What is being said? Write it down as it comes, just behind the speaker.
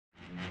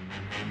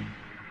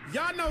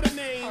Y'all know the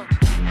name.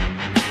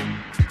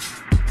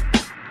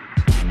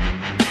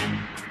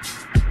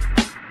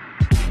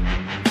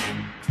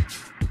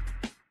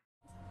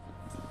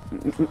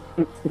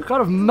 What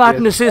kind of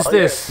madness is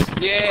this?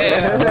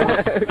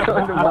 Yeah!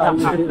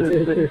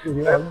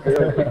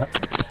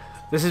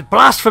 This is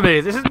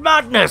blasphemy! This is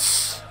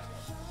madness!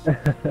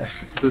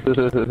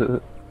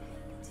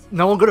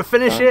 No one gonna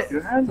finish it?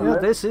 Yeah,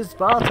 this is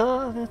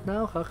Sparta.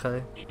 No?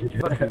 Okay.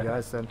 Fuck you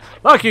guys then.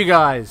 Fuck you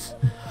guys!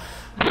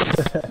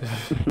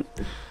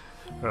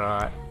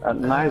 Right. At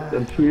night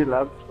and 3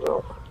 laps.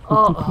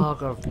 Oh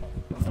god.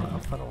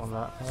 I don't want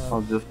that.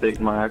 I'll just take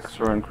my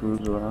extra and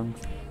cruise around.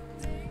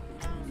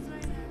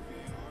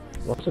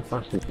 What's the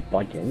fastest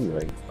bike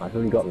anyway? I've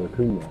only got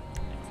Raccoon yet.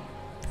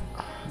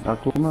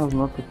 Akuma is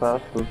not the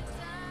fastest.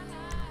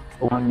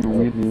 When you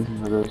wheelie,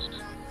 it is.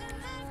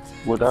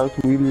 Without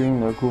wheeling,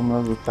 the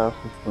Akuma is the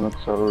fastest on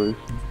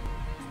acceleration.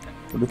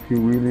 But if you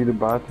wheelie the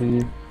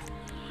battery...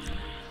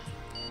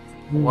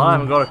 Well, I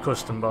haven't got a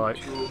custom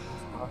bike.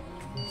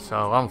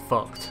 So I'm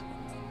fucked.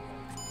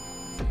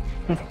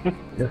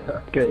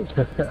 Okay.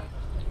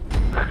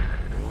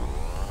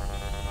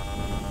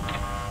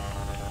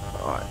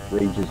 Alright.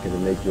 Rage is gonna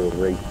make your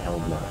race hell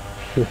mad.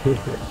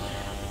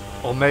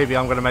 Or maybe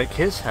I'm gonna make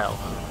his hell.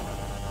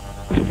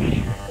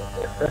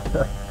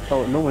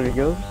 Oh, nobody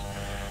goes?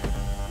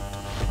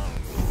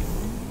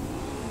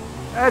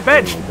 Hey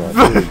bitch!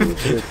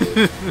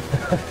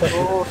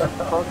 Oh,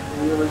 fuck,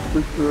 really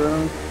switched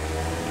around.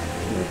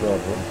 Oh god,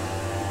 what?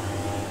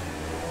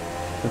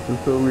 This is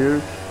so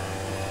weird.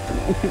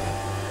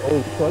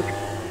 Oh fuck.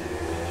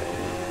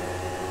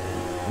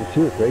 I'm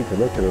too afraid to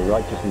look to the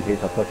right just in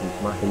case I fucking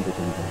smack into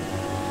something.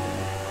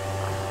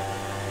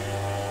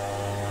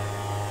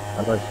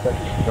 And I stuck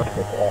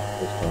it off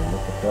this time,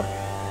 what the fuck?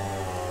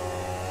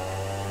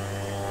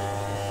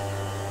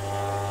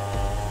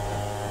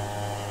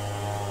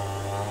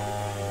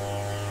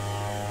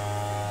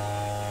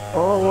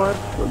 Oh, what? I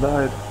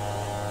died.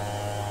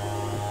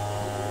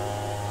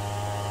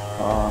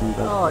 I'm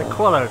dead. Oh,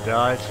 Quello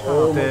died.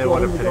 Oh dear,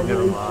 what a pity,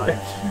 never mind.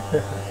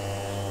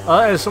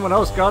 Oh, there's someone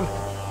else gone.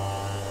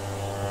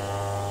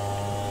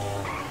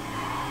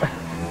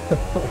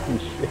 Holy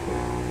shit.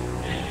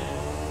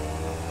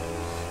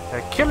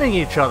 They're killing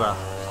each other.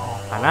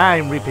 And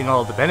I'm reaping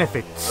all the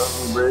benefits.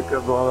 Doesn't break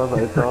as well as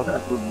I thought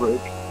it would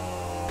break.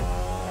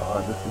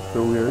 Oh, this is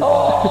so weird.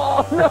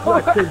 Oh no!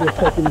 I took the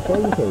fucking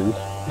photos.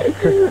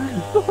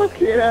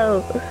 Fucking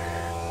hell!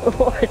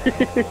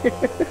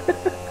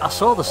 I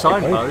saw the I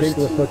signpost. think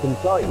the fucking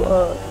site.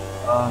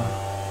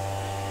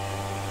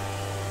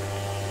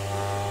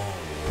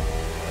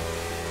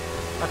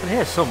 I can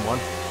hear someone.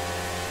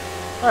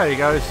 There he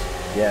goes.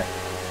 Yeah.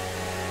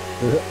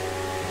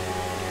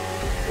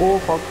 Oh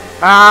fuck!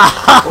 Ah!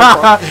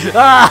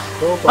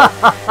 Oh fuck!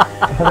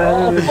 And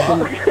then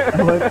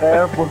I went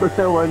airport,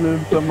 I went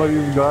in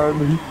somebody's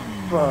garden.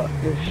 Fuck,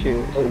 this shit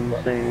is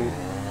insane.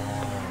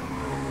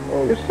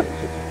 Oh shit.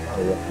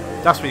 Oh yeah.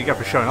 That's what you get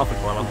for showing off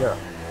as well. Yeah.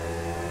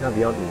 Now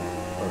beyond me.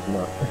 Oh, it's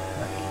not.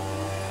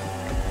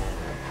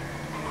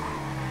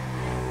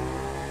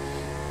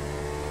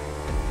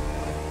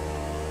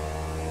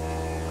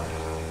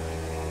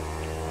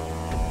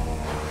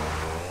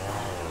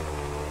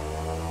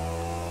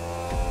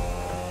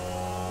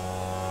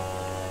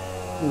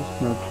 There's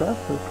no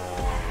traffic.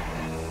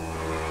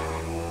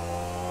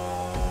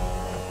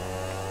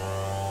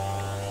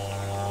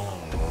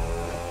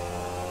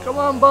 Come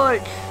on,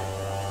 bike!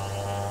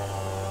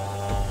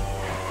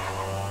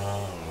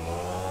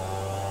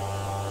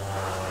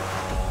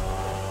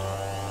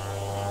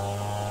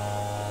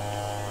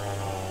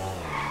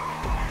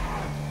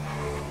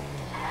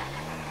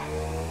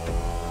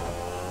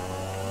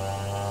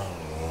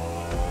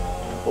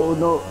 Oh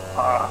no!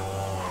 Ah!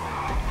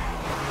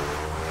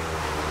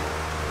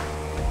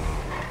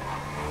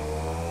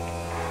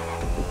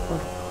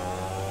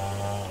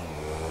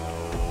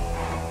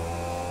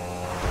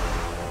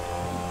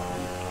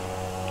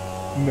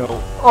 No.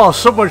 Oh,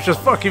 someone's just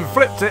fucking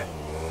flipped it!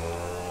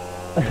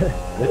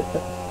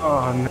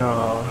 Oh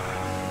no.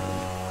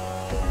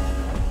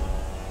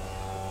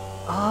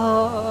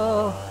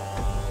 Oh.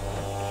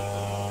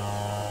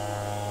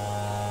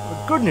 The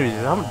good news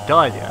is I haven't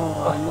died yet.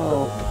 Oh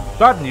no.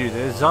 Bad news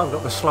is I've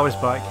got the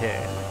slowest bike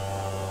here.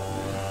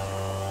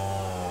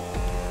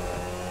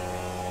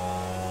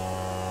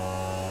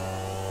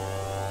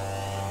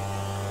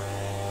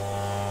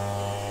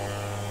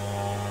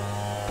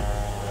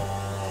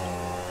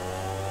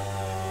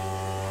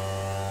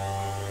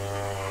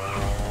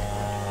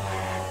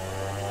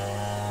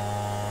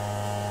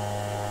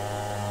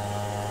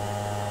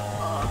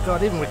 Oh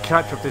god, even with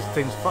catch up this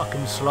thing's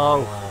fucking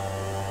slow.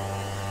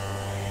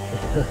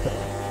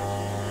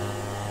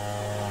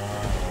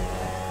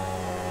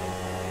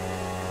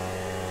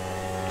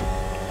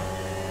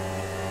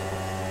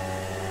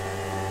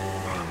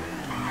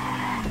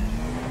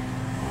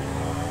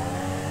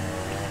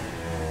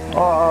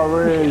 Oh,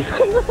 Ray.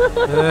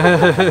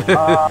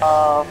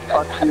 Ah,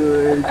 fuck you,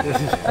 Ray.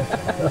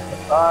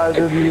 I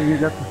didn't even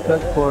get the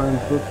checkpoint.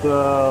 What the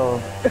hell?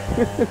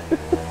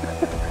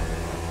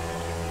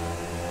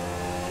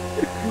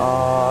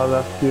 Ah,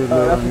 that's too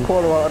low. That's a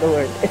quarter out of the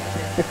way.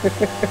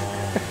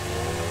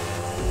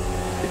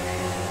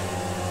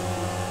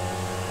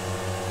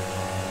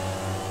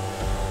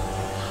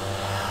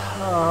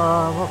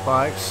 Oh, my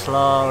bike's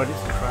slow and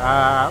it's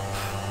crap.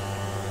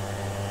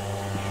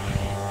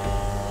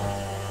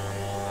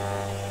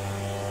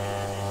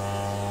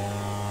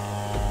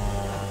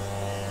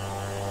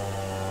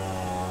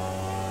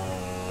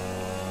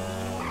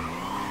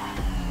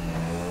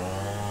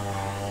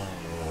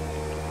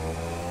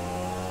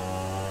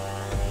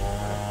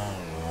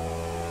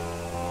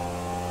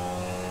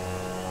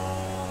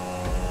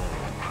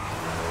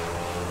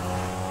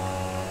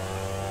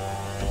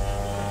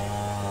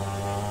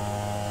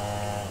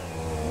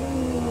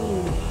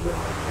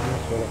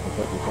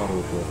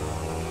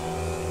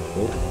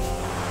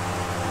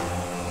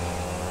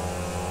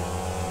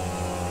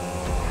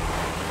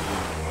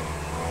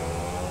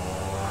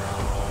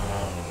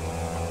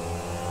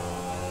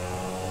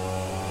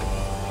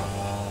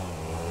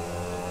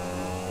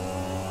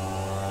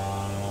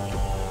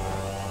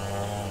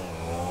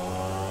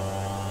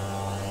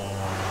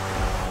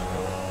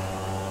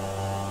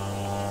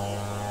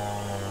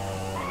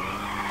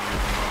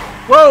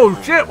 Whoa,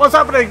 shit, what's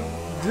happening?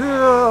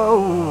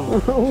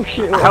 Oh, Oh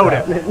shit, held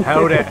it,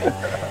 held it.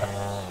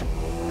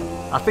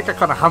 I think I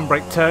kind of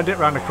handbrake turned it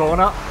around the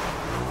corner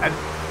and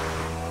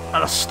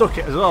I stuck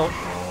it as well.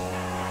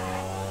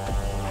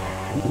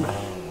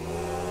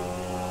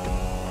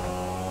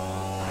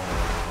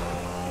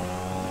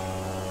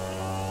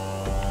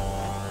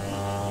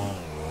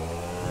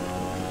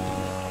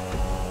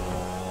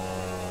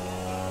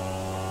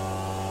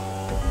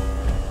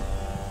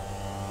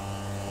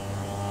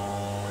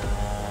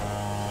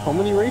 How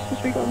many races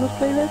we got on this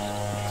playlist?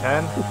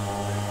 10.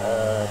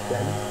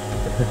 10.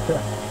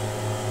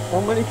 How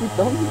many have we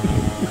done?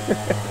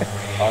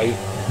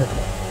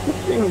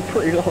 It's been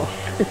pretty long.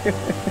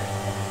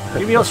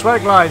 Give me your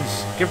swag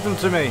lines. Give them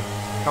to me.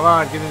 Come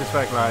on, give me the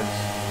swag lines.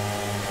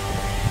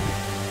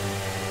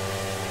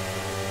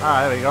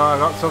 Ah, there we go. I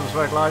got some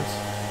swag lines.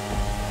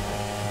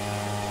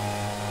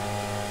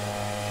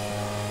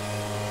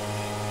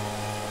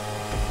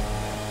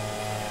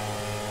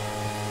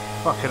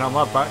 Fucking hell,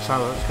 my back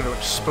sounds like it's going to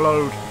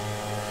explode.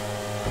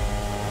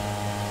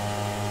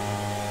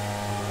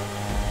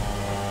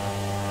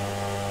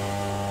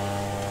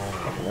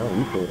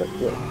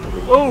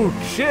 Oh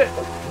shit!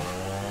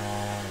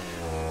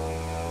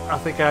 I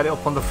think I had it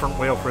up on the front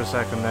wheel for a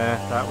second there.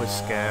 That was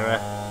scary.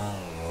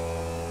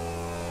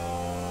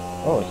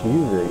 Oh, it's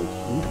you, Ray.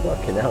 You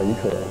fucking hell, you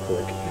put that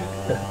quick.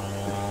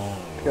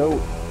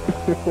 Go.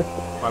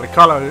 Well,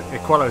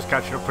 Equalo's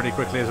catching up pretty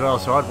quickly as well,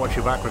 so I'd watch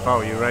you back if I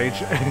were you,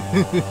 Rage.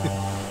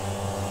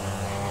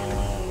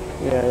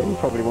 Yeah, he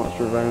probably wants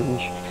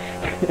revenge.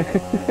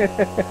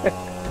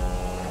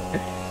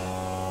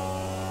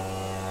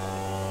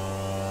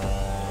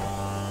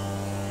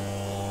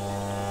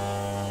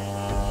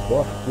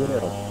 What? You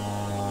know.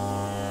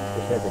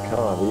 Just had the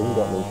car, we haven't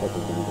got no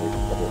seconds in the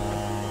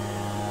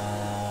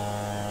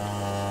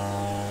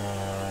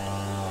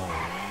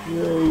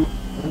Yay,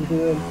 I'm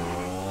good.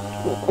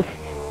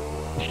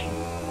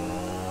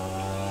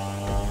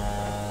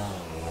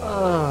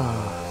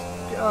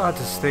 Oh, God,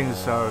 this thing's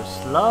so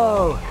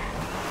slow.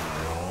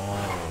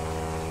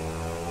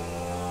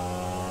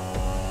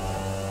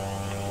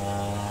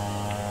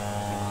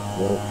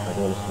 No, I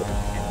don't want to switch.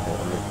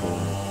 I'm not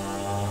going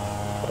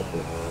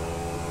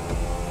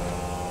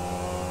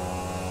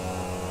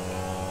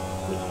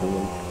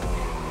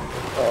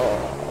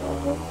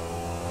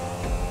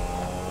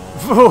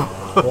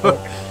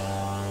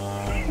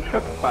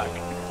Back.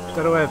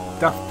 Don't know where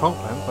Daft Punk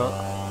went, but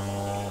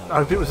I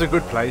hope it was a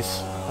good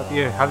place. Hope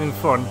you're having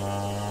fun.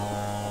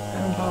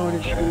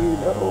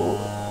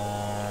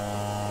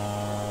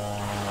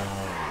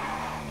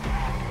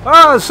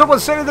 Ah,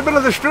 someone's sitting in the middle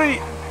of the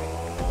street.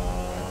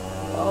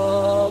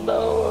 Oh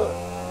no!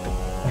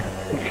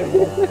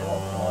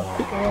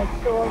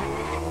 Come on.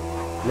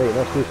 Mate,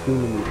 that's just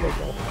steaming you like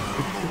that.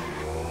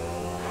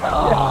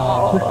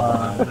 Oh,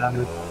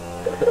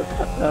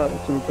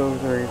 that's some goes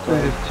very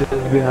fast. It's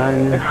just behind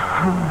you.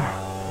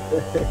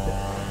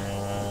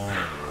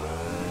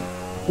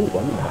 Ooh,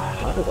 I'm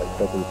hot at like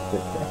 7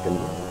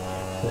 seconds.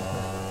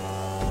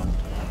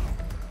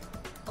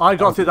 I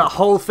got through that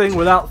whole thing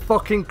without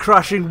fucking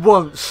crashing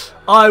once.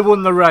 I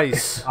won the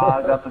race.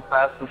 I got the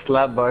fastest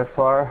lap by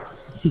far.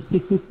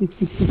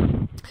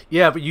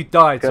 Yeah, but you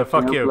died, so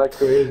fuck you. Like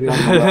crazy on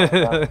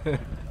the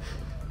lap.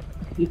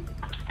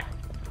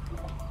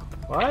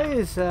 Why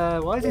is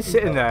he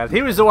sitting there?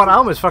 He was the one I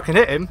almost fucking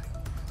hit him.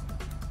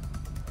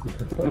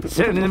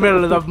 Sitting in the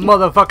middle of the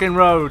motherfucking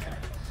road.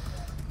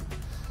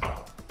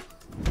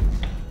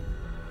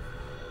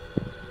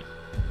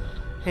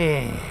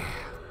 Yeah.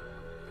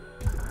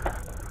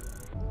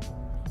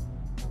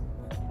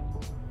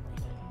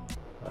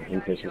 I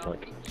think this is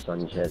like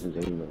Sanchez's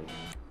England.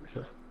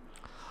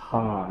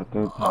 Ah,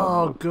 don't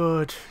Oh,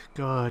 good,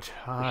 good.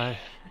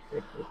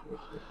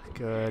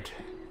 Good.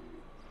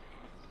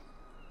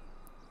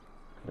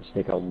 Let's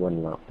take out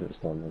one lap this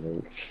time, I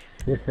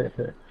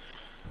think.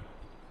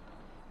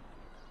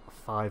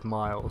 5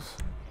 miles.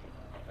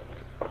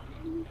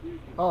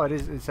 Oh, it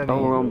is. It's only.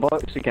 Oh, we're on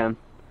bikes again.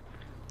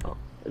 Oh,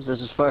 this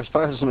is first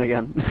person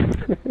again.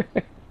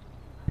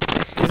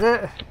 Is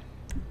it?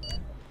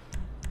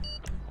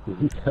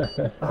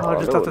 Oh, I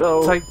just have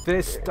to take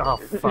this. Oh,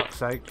 fuck's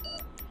sake.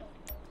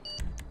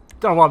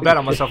 Don't want to bet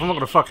on myself. I'm not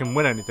going to fucking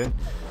win anything.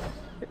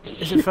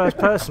 Is it first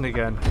person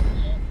again?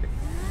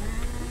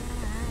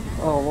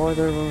 Oh, why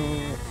there?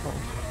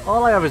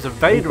 All I have is a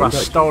Vader I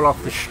stole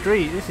off the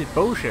street. This is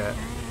bullshit.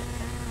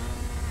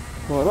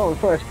 Well, that was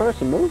first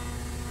person, no?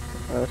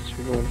 Let's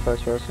go in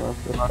first person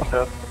after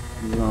this.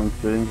 You're on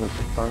change at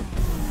the start.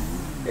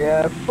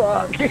 Yeah,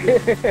 fuck!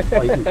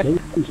 Oh, you can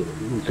change it. You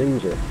can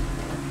change it.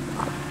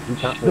 You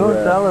tap the,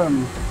 Don't tell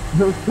him!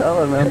 Don't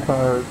tell him,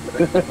 Empowered.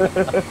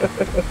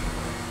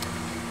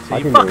 So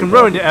you fucking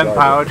ruined it,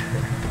 Empowered.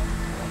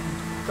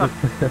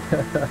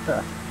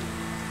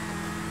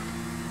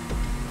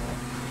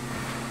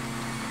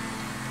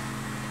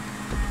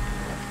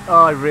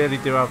 Oh, I really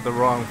do have the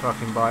wrong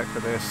fucking bike for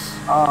this.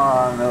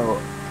 Ah, no.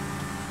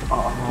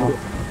 Oh.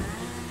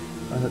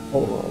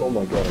 Oh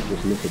my god, I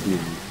just missed a beam.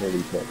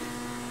 Holy fuck.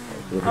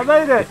 I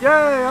made it! Yay!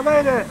 I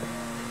made it!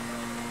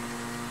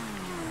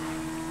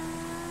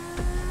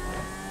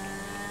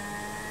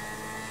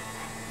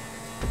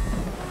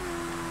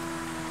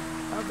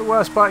 I have the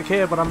worst bike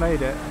here, but I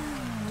made it.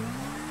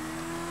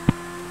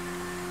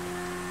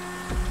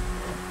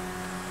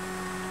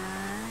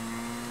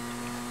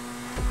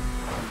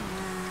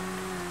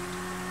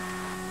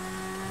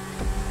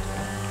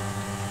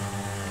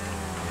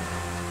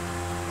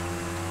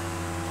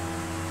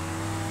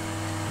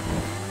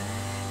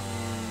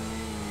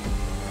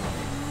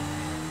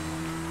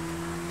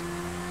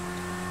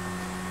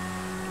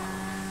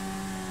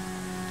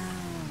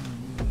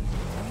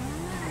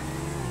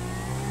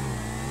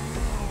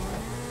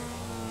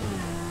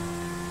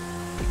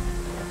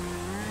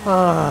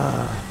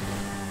 Ah.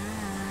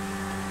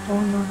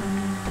 Oh no.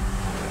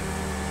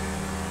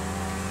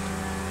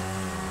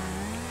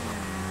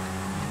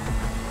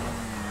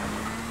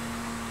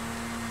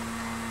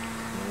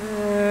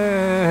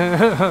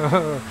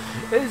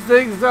 This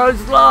thing's so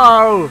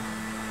slow!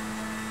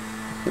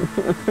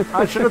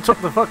 I should have took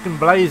the fucking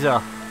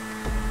blazer.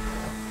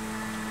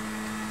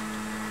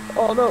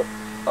 Oh no!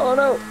 Oh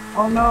no!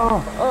 Oh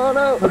no! Oh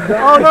no!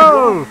 Oh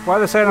no! Why are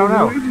they saying oh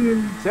no?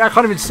 See, I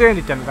can't even see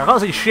anything. I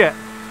can't see shit.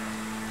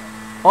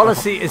 All I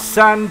see is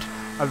sand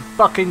and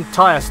fucking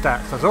tyre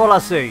stacks. That's all I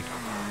see.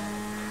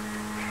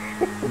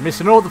 I'm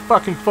missing all the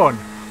fucking fun.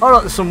 Oh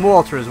look, there's some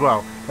water as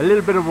well. A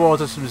little bit of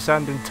water, some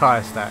sand and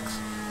tyre stacks.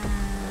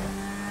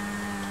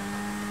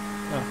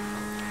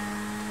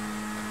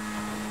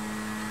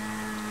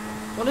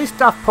 Well, at least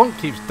Daft Punk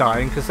keeps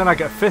dying, because then I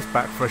get a fifth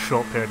back for a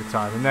short period of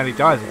time, and then he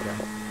dies again.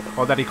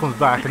 Or then he comes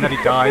back, and then he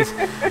dies.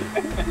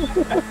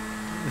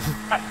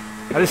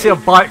 I just see a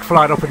bike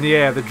flying up in the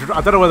air.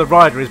 I don't know where the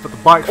rider is, but the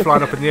bike's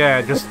flying up in the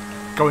air, just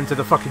going to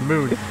the fucking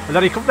moon. And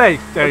then he comes. There,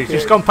 he's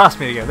just gone past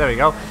me again. There we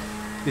go.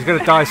 He's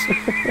gonna die.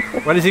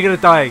 When is he gonna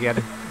die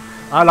again?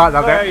 I like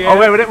that bit. Yeah. Oh,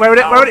 wait a minute.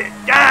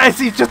 Yes,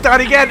 he's just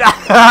died again.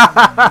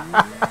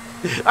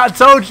 I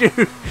told you.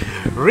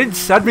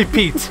 Rinse and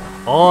repeat.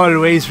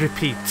 Always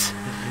repeat.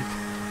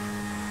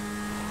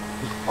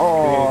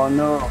 Oh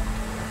no.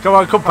 Come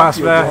on, come past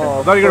me.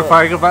 God. No, you're gonna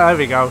find him. There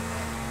we go.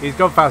 He's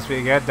gone past me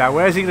again. Now,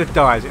 where's he gonna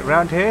die? Is it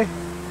around here?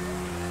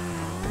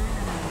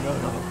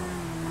 No.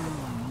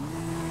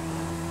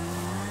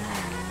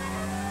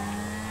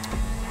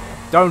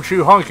 Don't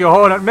you honk your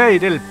horn at me,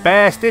 little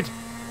bastard!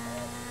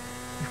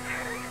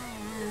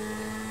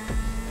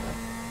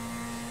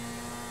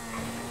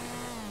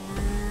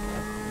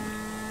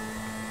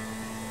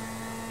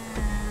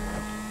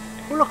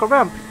 Oh, look, a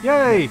ramp!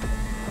 Yay!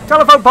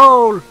 Telephone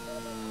pole!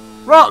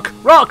 Rock!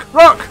 Rock!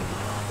 Rock!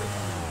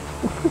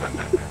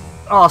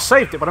 Oh, I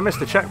saved it, but I missed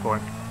the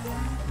checkpoint.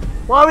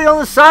 Why are we on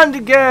the sand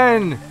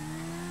again?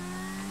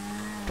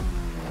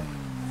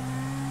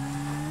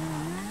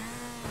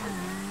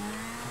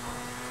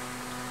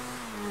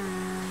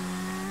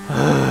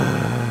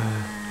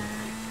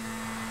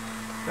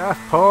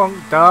 Daft Punk,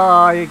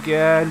 die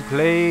again,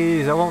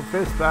 please. I want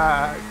this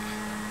back.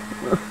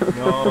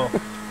 No.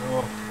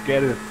 Oh,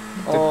 get it.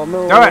 Oh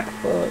no! Do it.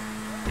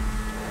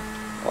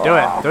 Fuck. Do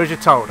it. Do as you're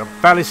told. I'm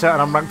fairly certain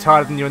I'm ranked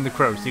higher than you in the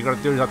crew, so you got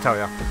to do as I tell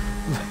you.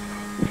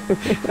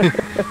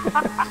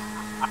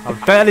 I'm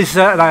fairly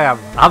certain I am.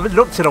 I haven't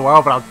looked in a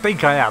while, but I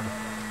think I am.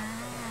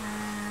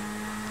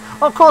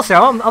 Oh, of course I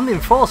am. I'm the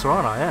enforcer,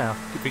 aren't I? Yeah, I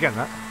keep forgetting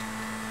that.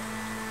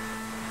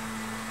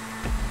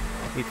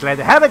 You lay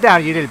the hammer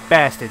down, you little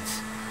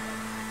bastards.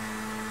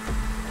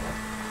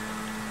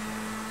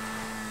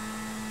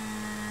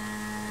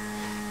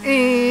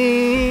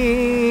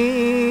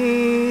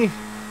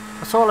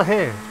 That's all I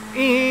hear.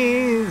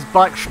 His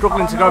bike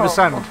struggling to go over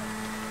sand.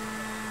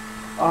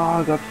 Oh,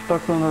 I got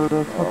stuck under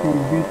the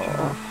fucking beach.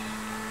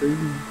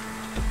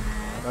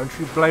 Don't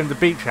you blame the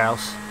beach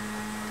house.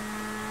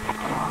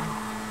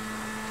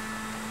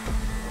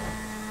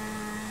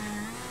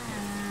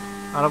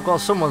 And I've got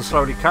someone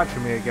slowly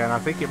catching me again. I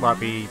think it might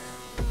be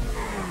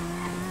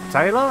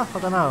Taylor? I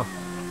don't know.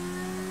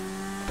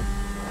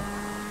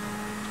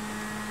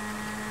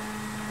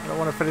 I don't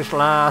want to finish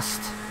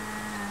last.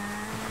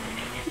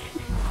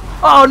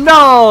 Oh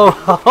no!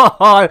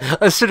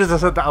 As soon as I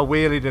said that, I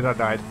wheelied and I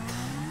died.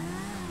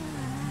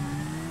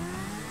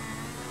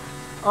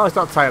 Oh, it's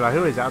not Taylor.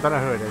 Who is it? I don't know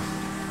who it is.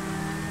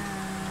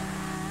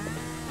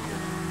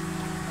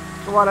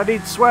 Come on, I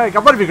need swag.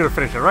 I'm not even going to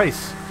finish the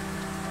race.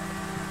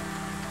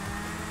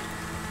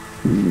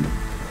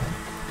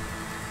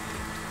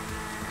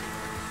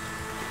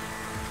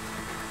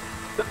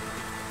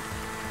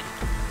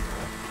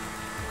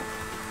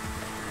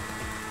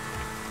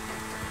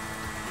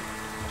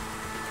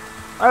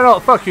 I don't know,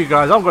 fuck you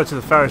guys, I'm going to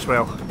the Ferris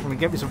wheel. I'm going to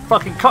get me some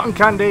fucking cotton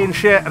candy and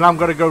shit, and I'm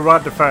going to go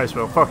ride the Ferris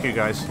wheel. Fuck you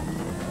guys.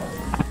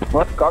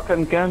 What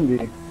cotton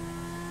candy?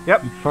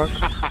 Yep. Fuck.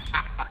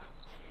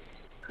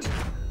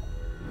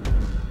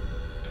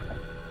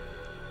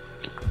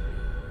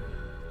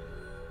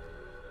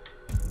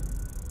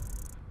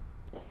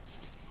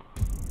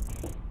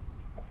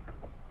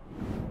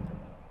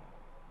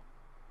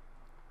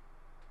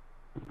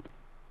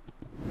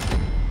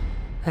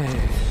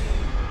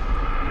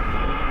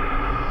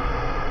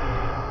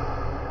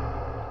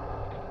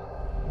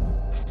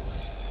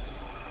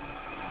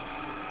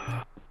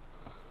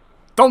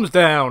 Thumbs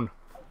down.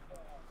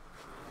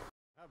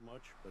 Have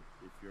much, but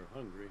if you're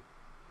hungry,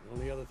 the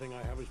only other thing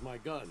I have is my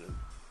gun. And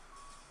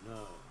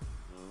no,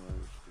 I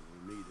still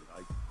need it.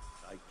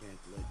 I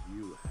can't let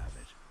you have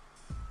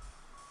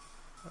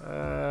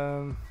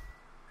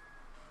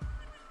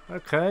it.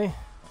 Okay.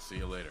 I'll see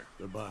you later.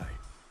 Goodbye,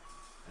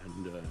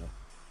 and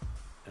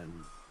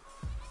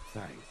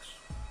thanks.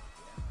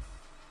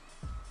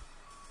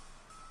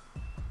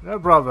 No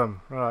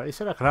problem. Right, he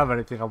said I can have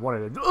anything I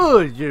wanted.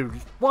 Ugh, you!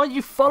 Why are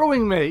you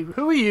following me?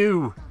 Who are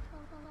you?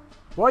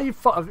 Why are you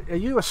are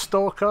you a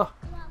stalker?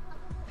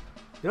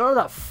 You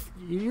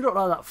look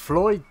like that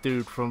Floyd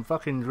dude from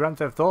fucking Grand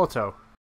Theft Auto.